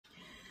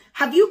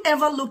Have you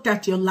ever looked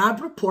at your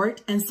lab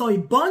report and saw a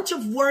bunch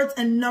of words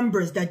and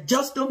numbers that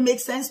just don't make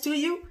sense to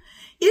you?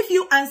 If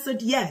you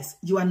answered yes,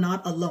 you are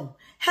not alone.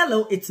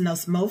 Hello, it's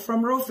Nurse Mo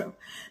from Rofem.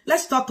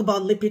 Let's talk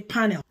about Lipid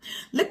Panel.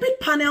 Lipid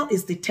Panel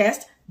is the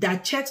test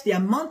that checks the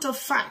amount of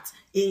fat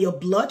in your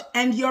blood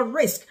and your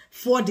risk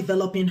for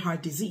developing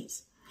heart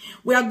disease.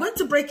 We are going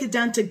to break it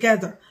down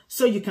together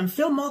so you can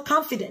feel more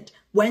confident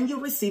when you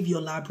receive your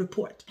lab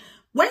report.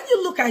 When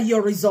you look at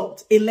your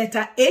result, a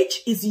letter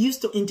H is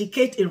used to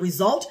indicate a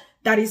result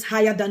that is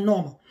higher than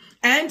normal,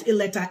 and a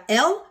letter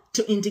L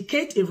to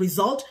indicate a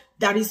result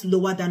that is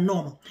lower than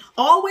normal.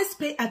 Always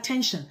pay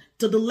attention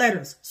to the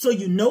letters so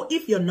you know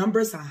if your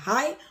numbers are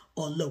high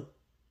or low.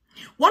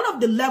 One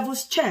of the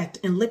levels checked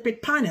in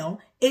Lipid Panel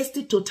is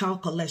the total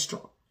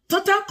cholesterol.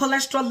 Total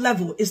cholesterol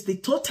level is the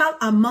total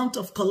amount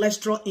of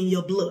cholesterol in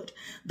your blood.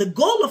 The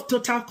goal of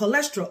total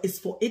cholesterol is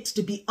for it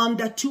to be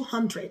under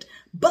 200.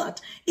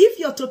 But if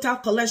your total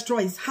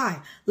cholesterol is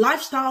high,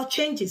 lifestyle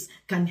changes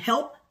can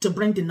help to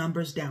bring the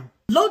numbers down.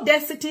 Low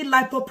density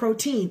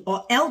lipoprotein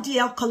or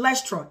LDL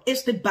cholesterol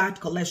is the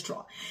bad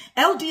cholesterol.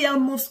 LDL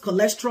moves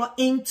cholesterol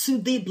into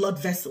the blood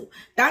vessel.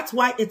 That's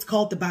why it's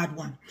called the bad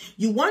one.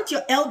 You want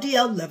your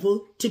LDL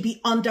level to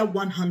be under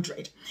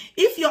 100.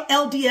 If your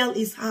LDL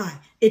is high,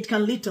 it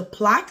can lead to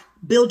plaque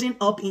building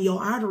up in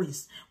your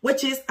arteries,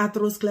 which is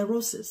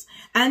atherosclerosis,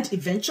 and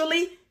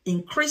eventually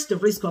increase the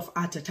risk of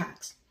heart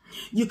attacks.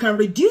 You can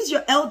reduce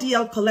your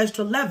LDL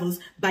cholesterol levels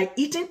by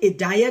eating a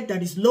diet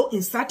that is low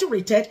in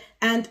saturated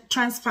and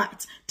trans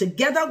fats,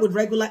 together with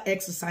regular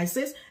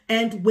exercises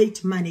and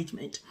weight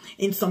management.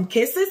 In some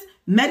cases,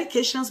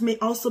 medications may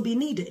also be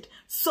needed,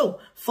 so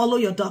follow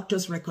your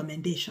doctor's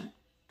recommendation.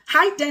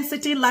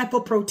 High-density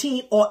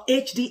lipoprotein or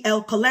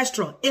HDL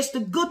cholesterol is the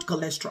good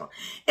cholesterol.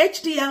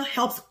 HDL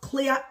helps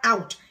clear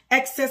out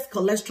excess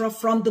cholesterol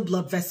from the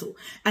blood vessel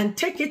and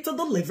take it to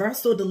the liver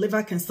so the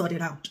liver can sort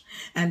it out.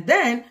 And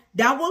then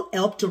that will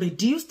help to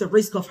reduce the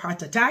risk of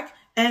heart attack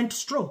and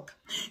stroke.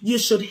 You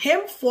should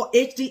aim for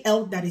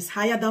HDL that is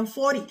higher than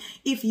 40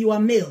 if you are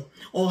male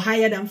or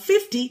higher than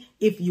 50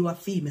 if you are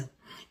female.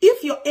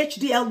 If your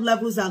HDL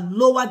levels are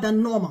lower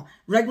than normal,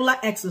 regular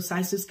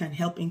exercises can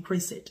help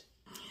increase it.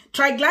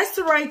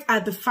 Triglycerides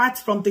are the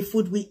fats from the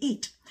food we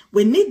eat.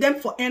 We need them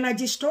for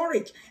energy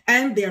storage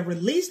and they are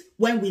released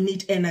when we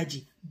need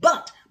energy.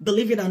 But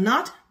believe it or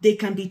not, they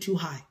can be too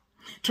high.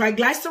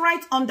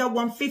 Triglycerides under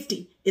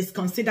 150 is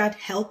considered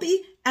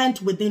healthy and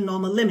within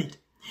normal limit.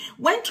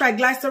 When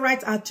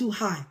triglycerides are too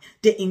high,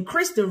 they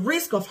increase the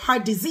risk of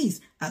heart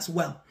disease as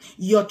well.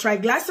 Your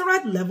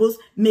triglyceride levels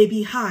may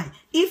be high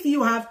if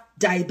you have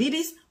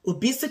diabetes,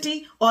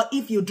 obesity, or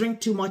if you drink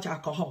too much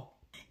alcohol.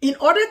 In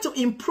order to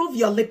improve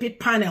your lipid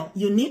panel,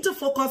 you need to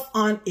focus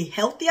on a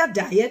healthier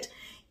diet,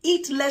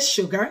 eat less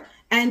sugar,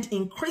 and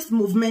increase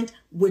movement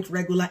with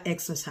regular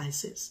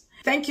exercises.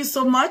 Thank you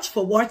so much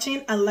for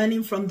watching and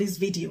learning from this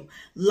video.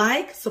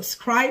 Like,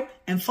 subscribe,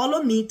 and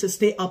follow me to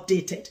stay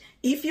updated.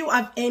 If you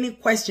have any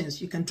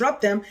questions, you can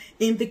drop them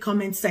in the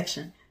comment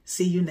section.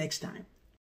 See you next time.